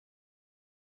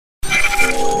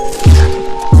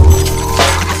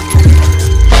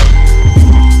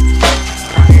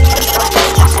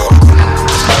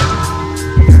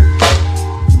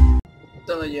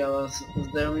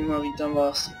Zdravím a vítám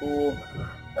vás u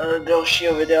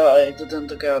dalšího videa a je to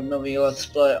tentokrát nový let's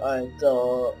play a je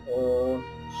to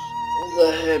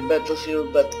ze hry Battlefield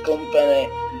Bad Company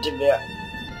 2.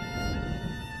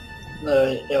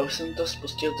 Já už jsem to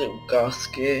spustil ty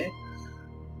ukázky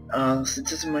a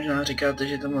sice si možná říkáte,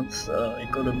 že to moc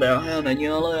jako dobrá hra není,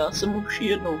 ale já jsem už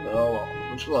jednou hrál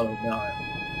a docela dobrá hra.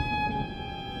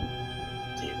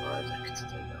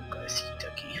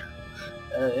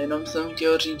 Jenom jsem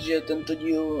chtěl říct, že tento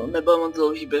díl nebyl moc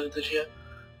dlouhý, protože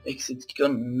jak si teďka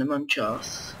nemám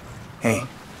čas. Hey,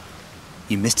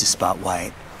 you missed a spot,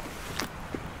 Wyatt.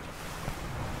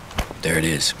 There it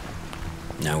is.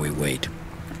 Now we wait.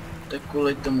 Tak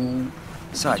kvůli tomu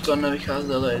teďka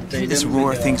nevycházely Is this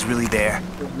roar thing's really there?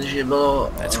 Protože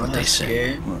bylo That's what they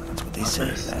say. Well, that's what they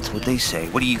say. That's what they say.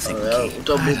 What do you think, já Key? u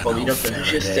toho budu povídat,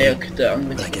 protože jste jak to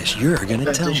anglicky. I guess you're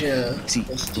gonna tell me. See,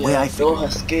 Prostě the way I bylo figure,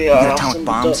 hezky you a got já atomic jsem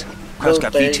bombs, crowd's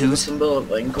got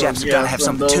V2s, Japs have got to have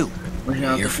something too.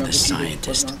 Možná You're tak for na the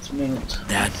scientist. 15 minut.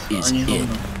 That is Ani it.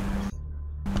 hovno.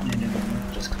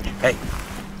 Hey,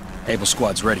 Able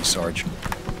Squad's ready, Sarge.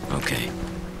 Okay.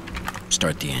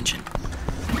 Start the engine.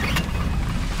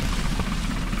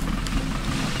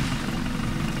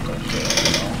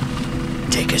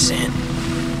 Take us in.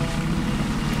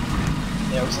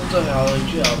 Já už jsem to hrál,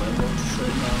 takže já vím, o co se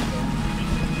jedná.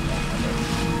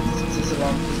 Sice se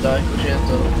vám to zdá jako, že je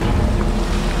to...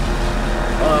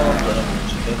 Ale mám to nebudu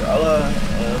říkat, ale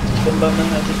teď budeme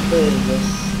hrát typy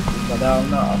zase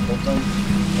dávna a potom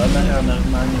budeme hrát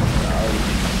normálně hrál.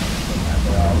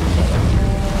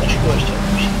 Trošku ještě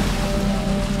lepší.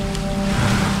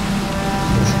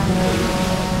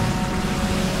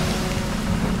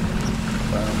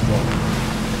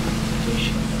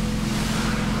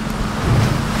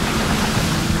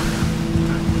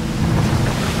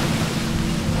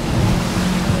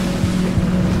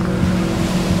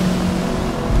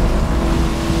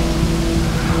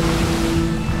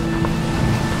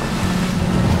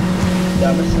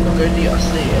 Dáme si to každý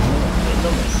asi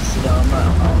jedno místo si dáme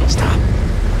a... Stop.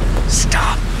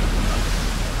 Stop.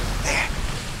 There.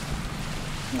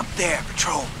 Up there,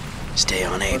 patrol. Stay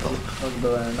on Able.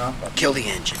 Kill the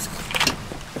engine.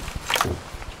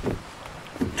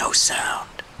 No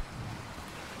sound.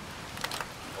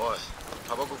 Oi,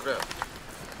 tabaku kure.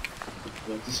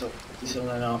 Ty jsou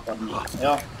nenápadný.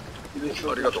 Jo, kdybych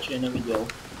to ještě neviděl.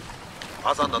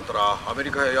 朝になったらアメ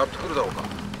リカへやってくるだろうか。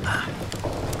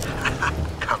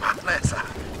構わないさ。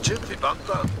準備万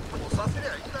端。もうさせり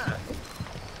ゃいいんだ。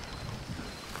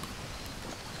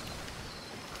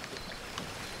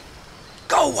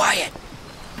Go, Wyatt.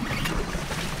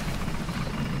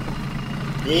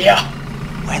 Yeah.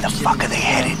 Where the fuck are they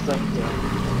headed?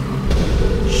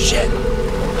 Shit.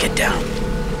 Get down.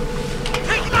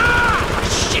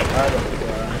 Shit.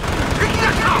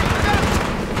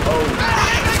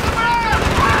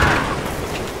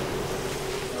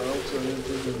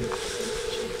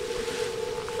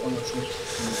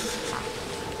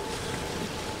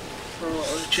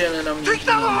 Take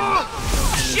them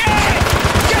off! Shit!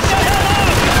 Get the hell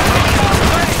up!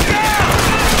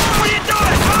 What are you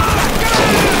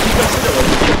doing?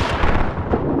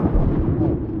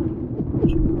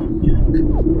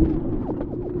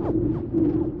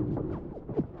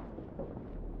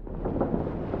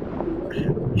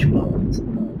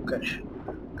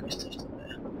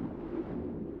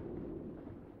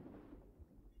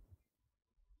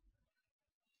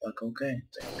 Tak OK,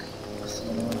 tak asi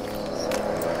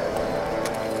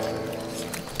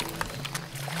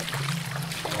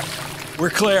We're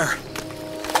clear.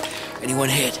 Anyone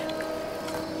hit?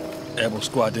 Able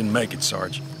Squad didn't make it,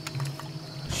 Sarge.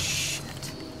 Shit.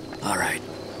 All right.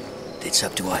 It's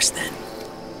up to us then.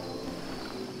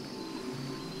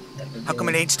 How come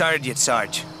it ain't started yet,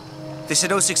 Sarge? They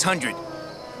said 0600.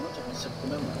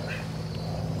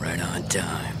 Right on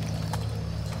time.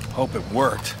 Hope it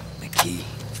worked. McKee,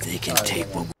 if they can take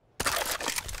what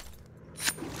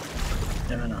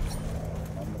jdeme na to.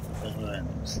 Máme to takhle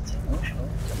jenom sice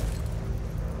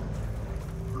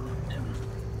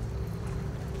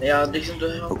Já když jsem to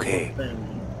hrál Okay.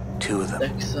 Two of them.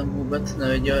 tak jsem vůbec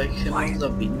nevěděl, jak se mám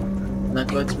zabít.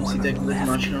 Nakonec musíte jakoby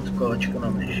zmáčknout kolečko na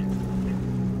myši.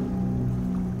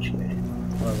 Počkej.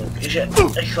 Takže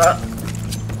rychle.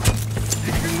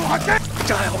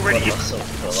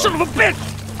 Son of a bitch!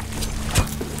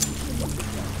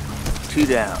 Two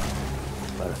down.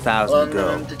 About 1,000 Ale to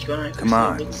go. nevím teďka, jak Come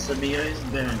on. se vůbec sebírají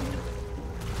zbraně.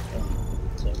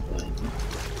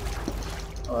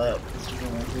 Ale já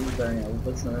potřebuji nějakou zbraně, já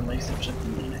vůbec nevím, jak se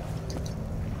přepíjí.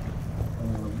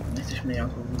 Nechceš mi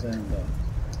nějakou zbraně dát.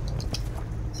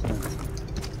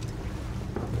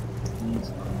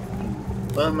 nic.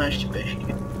 Pojďme ještě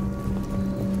pěšky.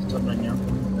 To na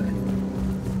nějakou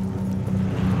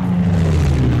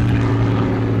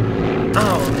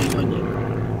on hodí.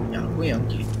 Nějakou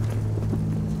janky.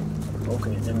 OK,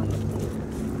 jdeme na to.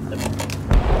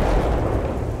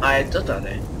 A je to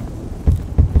tady.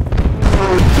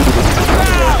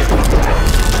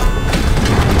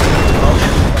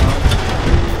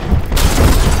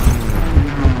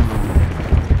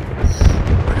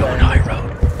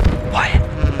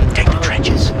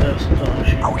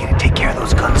 Are we gonna take care of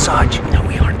those guns, Sarge? No,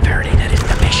 we aren't, Faraday. That isn't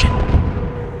the mission.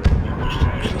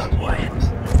 Good luck, Wyatt.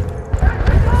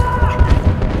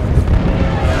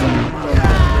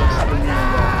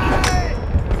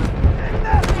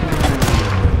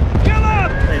 Kill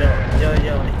him!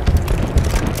 Dělej.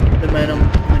 Jdeme jenom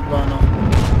my dva, no.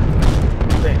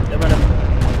 Okay, jdeme.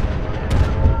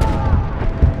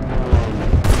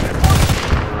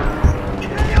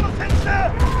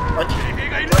 Pojď.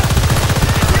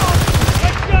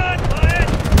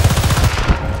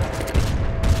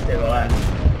 Ty vole,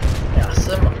 já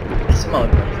jsem ale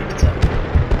perfekce.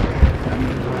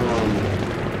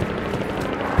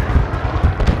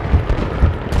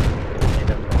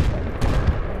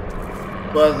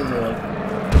 Pojď to dělat.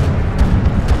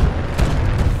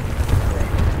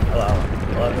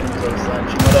 Ale vím to dostane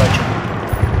přímo do očí.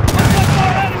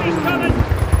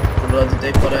 Tohle to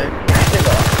tady podej. Ty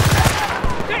vole.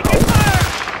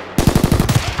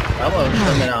 Kámo, už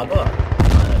tam je nábor.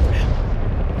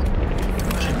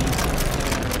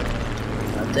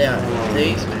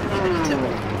 Ty jsme, nechci mu.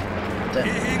 Ten.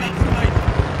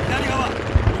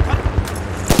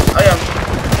 A já.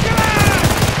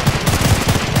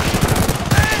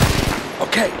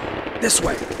 Okay, this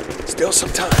way. Still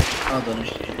some time. A to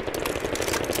neštěží.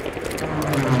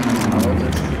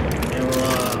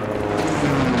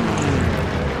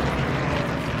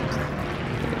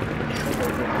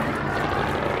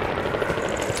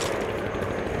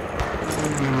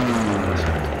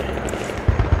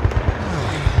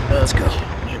 Let's go.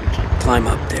 Climb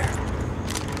up there.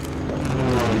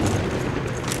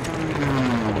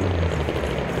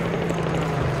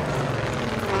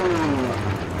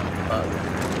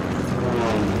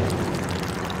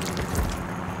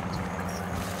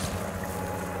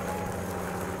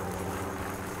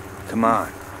 Come on.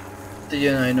 Teď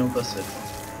je najednou kaseta.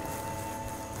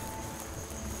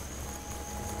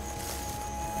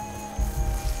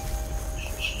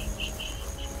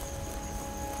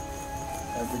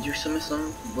 Teď už se myslím,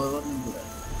 bojovat nebude.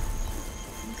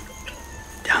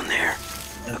 Down there,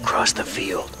 across the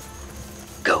field.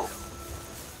 Go.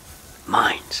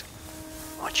 Mines.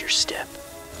 Watch your step.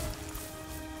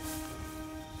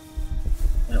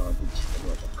 Jo, teď to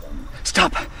bylo takové.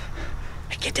 Stop!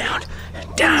 Get down.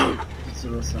 Down! Teď se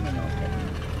dostane na opak.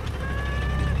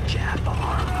 Jab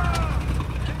arm.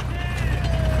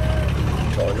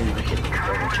 To kdybych je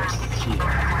toho čas střílel.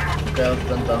 Ukážu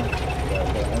ten tam.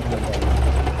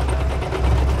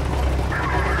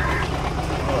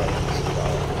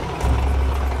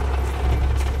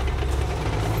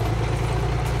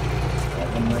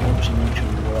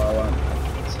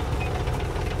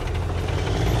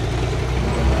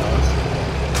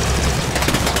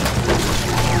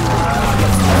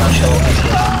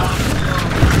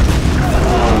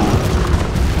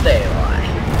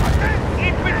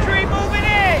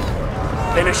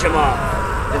 Finish him off.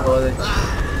 Ty vole, teď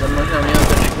tam možná měl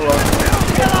trošku low.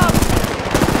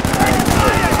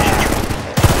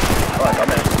 Ale tam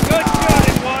je. Good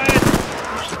shot, Wyatt.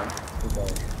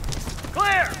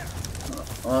 Clear.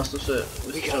 No, nás to se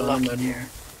We got a lucky there.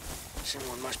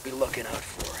 Someone must be looking out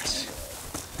for us.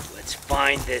 Let's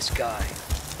find this guy.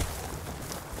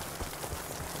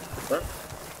 Tak?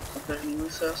 A každý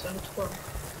se já jsem dotkl.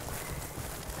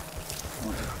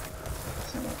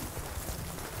 No,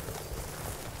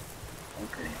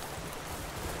 okay.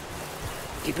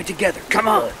 Keep it together. Come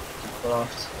on.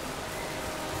 Loft.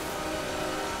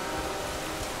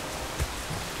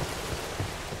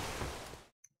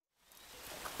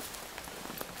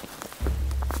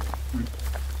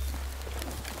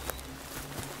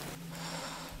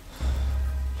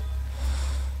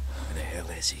 Where the hell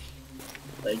is he?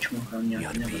 He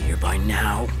ought to be here by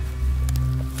now.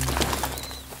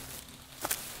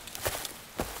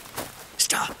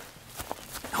 Stop.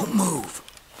 Don't move.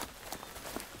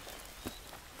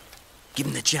 Give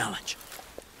him the challenge.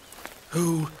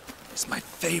 Who is my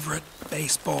favorite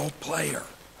baseball player?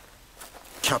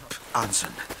 Cup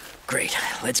Anson. Great.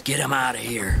 Let's get him out of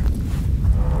here.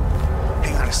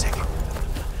 Hang on a second.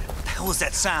 What the hell was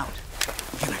that sound?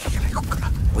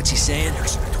 What's he saying?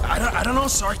 I don't know,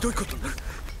 Sarge.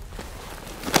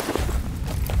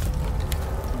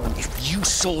 If You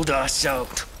sold us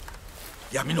out.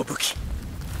 Yami no Buki.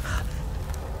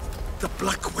 The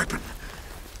black weapon.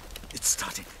 It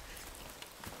started.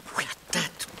 We're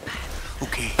dead, man.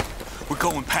 Okay, we're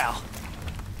going, pal.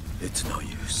 It's no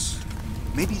use.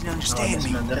 Maybe you don't understand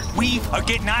me. We are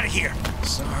getting out of here.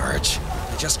 Sarge,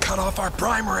 they just cut off our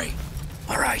primary.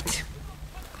 All right.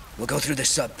 We'll go through the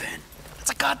sub pen.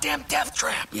 It's a goddamn death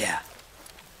trap. Yeah,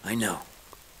 I know.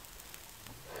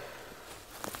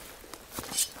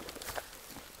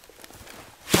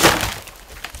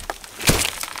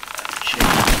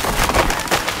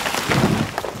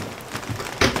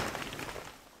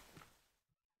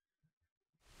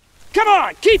 Come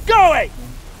on, keep going!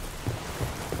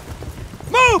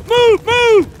 Move, move,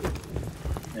 move!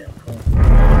 Yeah, cool.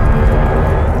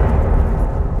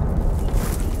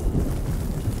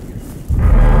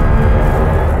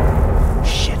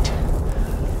 Shit.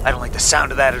 I don't like the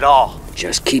sound of that at all.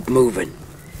 Just keep moving.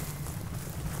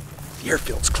 The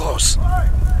airfield's close.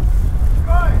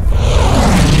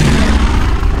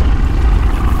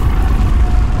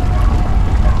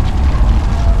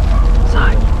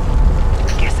 Son,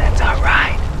 guess that's all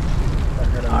right.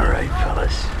 All right,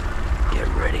 fellas. Get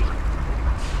ready.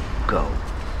 Go.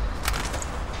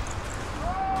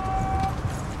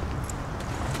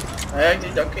 Jak ty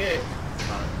taky?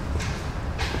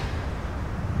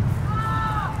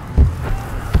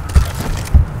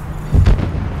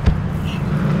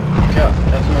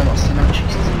 Já to mám asi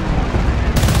načíst.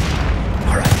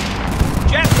 All right.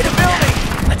 Jeff, hit a building!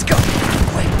 Let's go.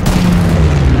 Wait.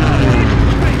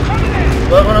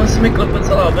 Ale ona se mi klepe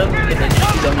celá velká, když ji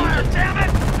zamítě.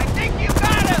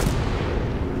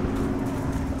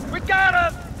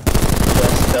 To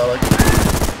asi daleko.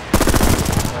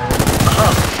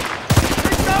 Aha!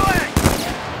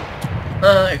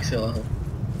 Jak si lehl.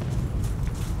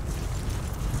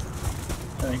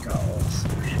 To je nějaká os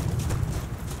už.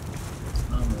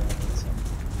 Máme něco.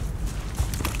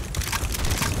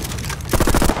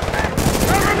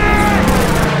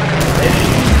 Ježiš,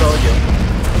 to hodil.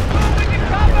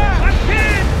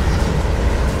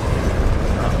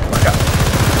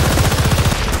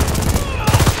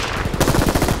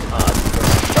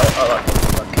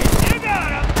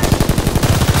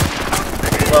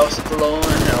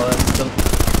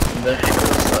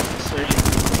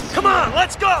 Come on,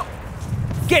 let's go!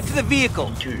 Get to the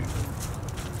vehicle!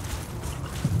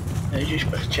 Ježiš,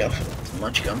 prča,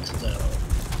 mačkám, co to je.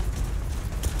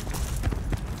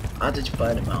 A teď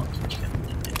pojedeme auto, teďka.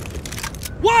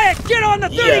 Wyatt, get on the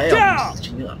 30 down!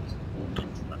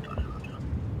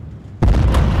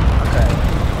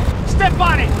 Step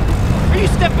on it! Are you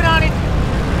stepping on it?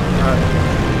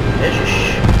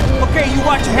 Ježiš. Okay, you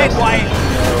watch your head, Wyatt.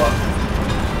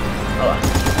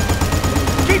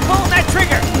 Keep pulling that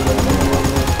trigger!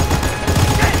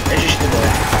 Ježiš, ty vole.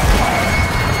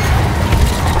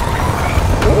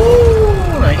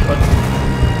 Najchod.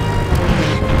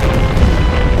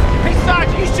 Hey,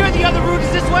 Sarge, you sure the other route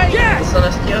is this way? To se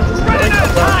nestíhá, to se Running out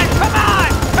of time! Come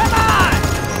on! Come on!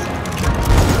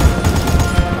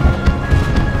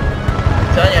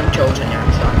 To ani čouře nějak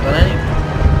sám, to není.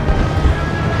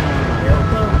 Jo,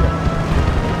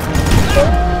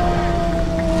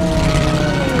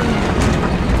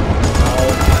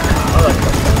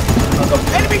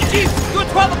 Enemy jeep! You're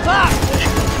 12 o'clock!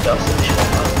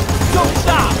 Don't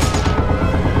stop!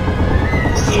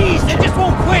 Jeez, they just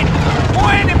won't quit!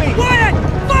 More enemy! Wyatt,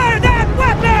 fire that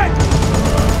weapon!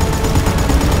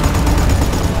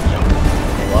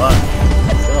 What?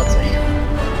 What's it?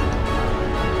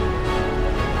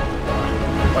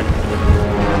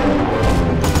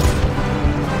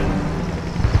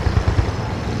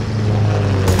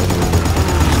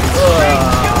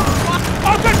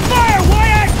 Open fire,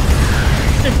 Wyatt!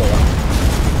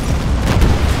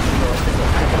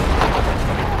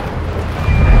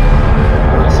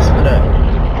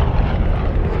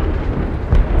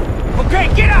 Okay,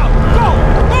 get out! Go!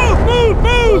 Move, move,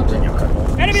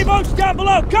 move! Enemy boats down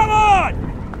below, come on!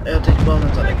 Jo, teď máme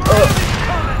tady.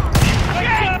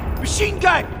 Machine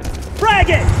gun! Frag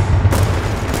it!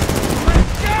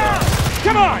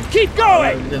 Come on, keep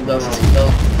going! Jdem dál se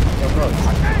střílel.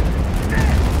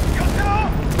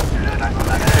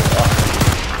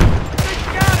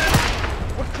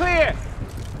 We're clear!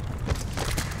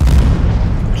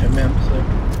 Přeměm se.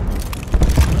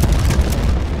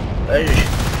 Ježiš.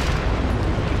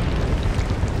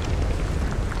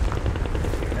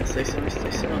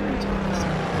 Nestej se mám něco.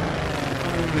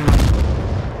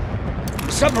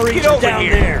 Submarines Get are over down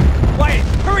here. there! Wyatt,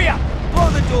 hurry up! Blow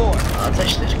the door! A za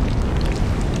 4. Jo,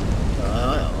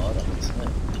 tak jsme.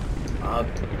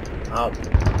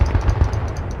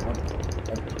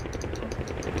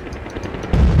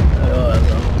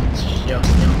 Jo,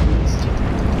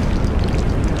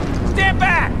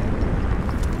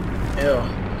 Jo.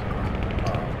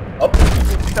 Op.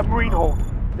 Submarine hold.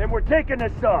 Then we're taking the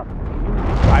sub.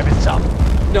 Private sub.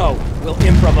 No, we'll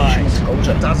improvise.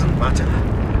 Doesn't matter.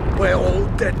 We're all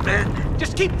dead men.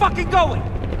 Just keep fucking going!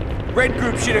 Red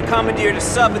Group should have commandeered a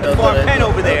sub at the far pen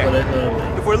over there.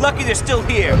 If we're lucky, they're still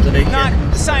here. If not,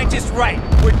 the scientist's right.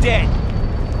 We're dead.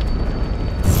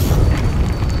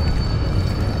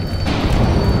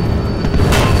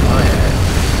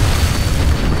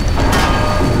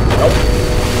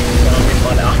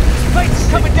 Plates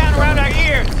coming down around our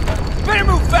ears. Better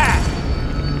move fast.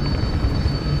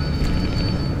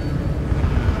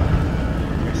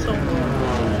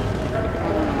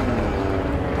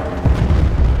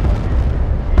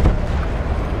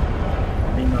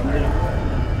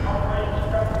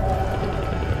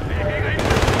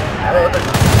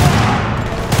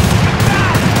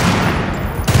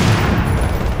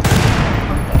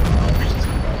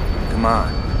 Come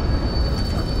on.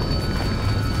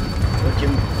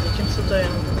 Zatím se to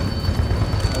jen...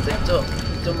 A teď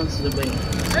to moc dobrý.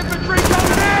 Infantry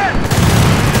coming in!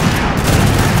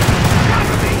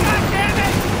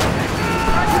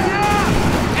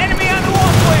 Enemy on the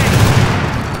walkway!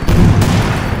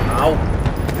 Au!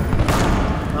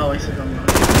 Au, se tam má.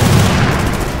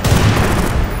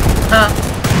 Ha!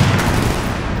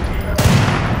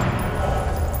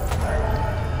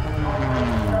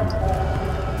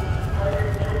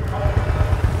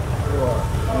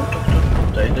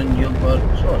 To je jeden díl,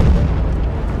 co?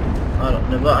 Ano,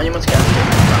 nebyla ani moc krásný.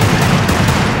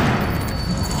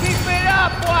 Keep it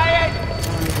up, Wyatt!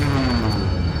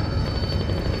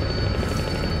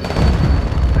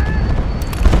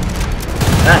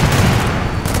 Ne!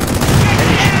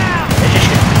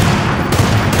 Ježiši.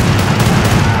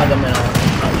 Jdeme na...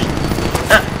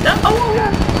 Ne, au!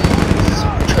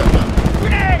 Černá.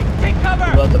 Grenade! Take cover!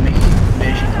 Byla to mi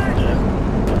běží tam dřev.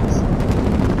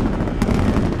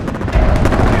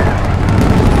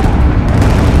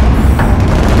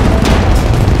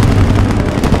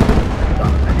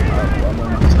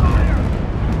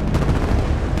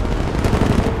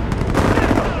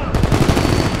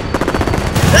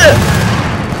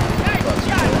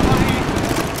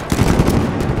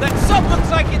 That sub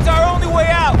looks like it's our only way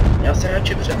out! Já se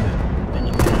radši přebyl.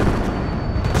 Není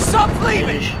Sub's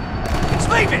leaving! It's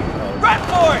leaving! Run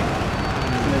for it!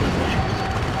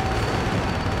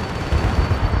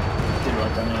 Ty vole,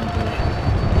 tam nemám důležitý.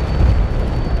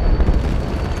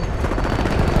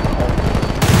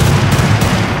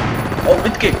 O,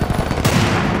 bitky!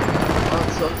 A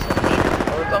co?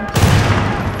 Ale tam...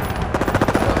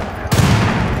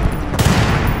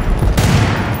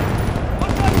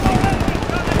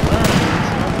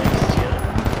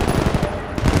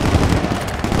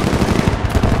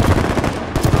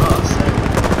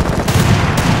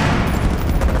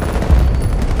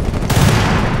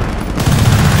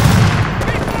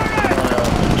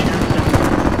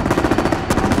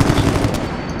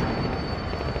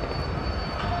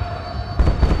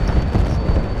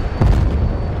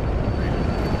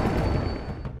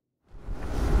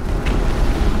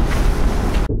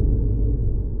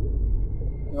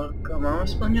 Máme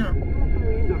splněno.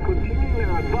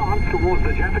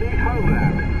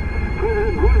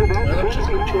 Já to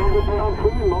přeskočím.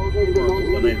 No,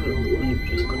 to nejdu ani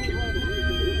přeskočit.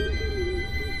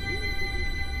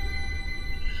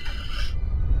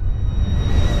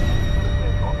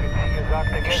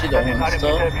 Ještě tohle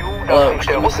to, ale už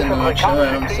to se nenačilo,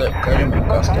 jenom se ukážeme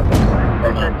ukázky a pak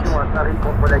máme.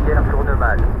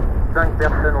 5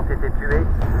 personnes ont été tuées.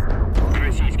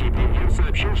 Российский премьер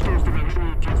сообщил, что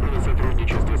установлено тесное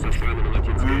сотрудничество со странами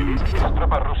Латинской Америки.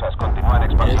 Tropas rusas continúan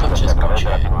expandiéndose a través de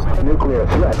Latinoamérica. Nuclear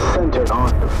threat centered on.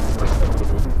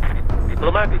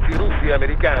 Diplomatici russi e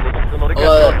americani sono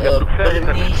recati a Bruxelles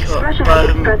per Russia has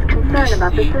expressed concern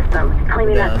about the system,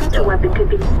 claiming that such a weapon could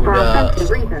be used for offensive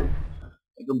reasons.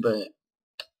 Jakoby...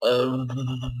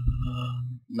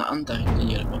 na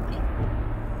Antarktidě nebo by.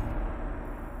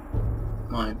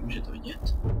 No, jak můžete vidět.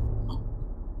 No.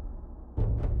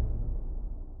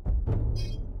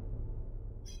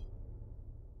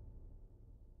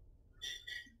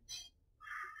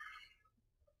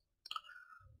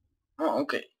 No,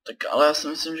 ok, tak ale já si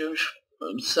myslím, že už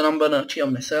se nám bude načít a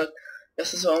myslet. Já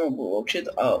se s vámi budu loučit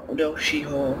a u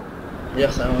dalšího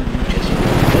já se vám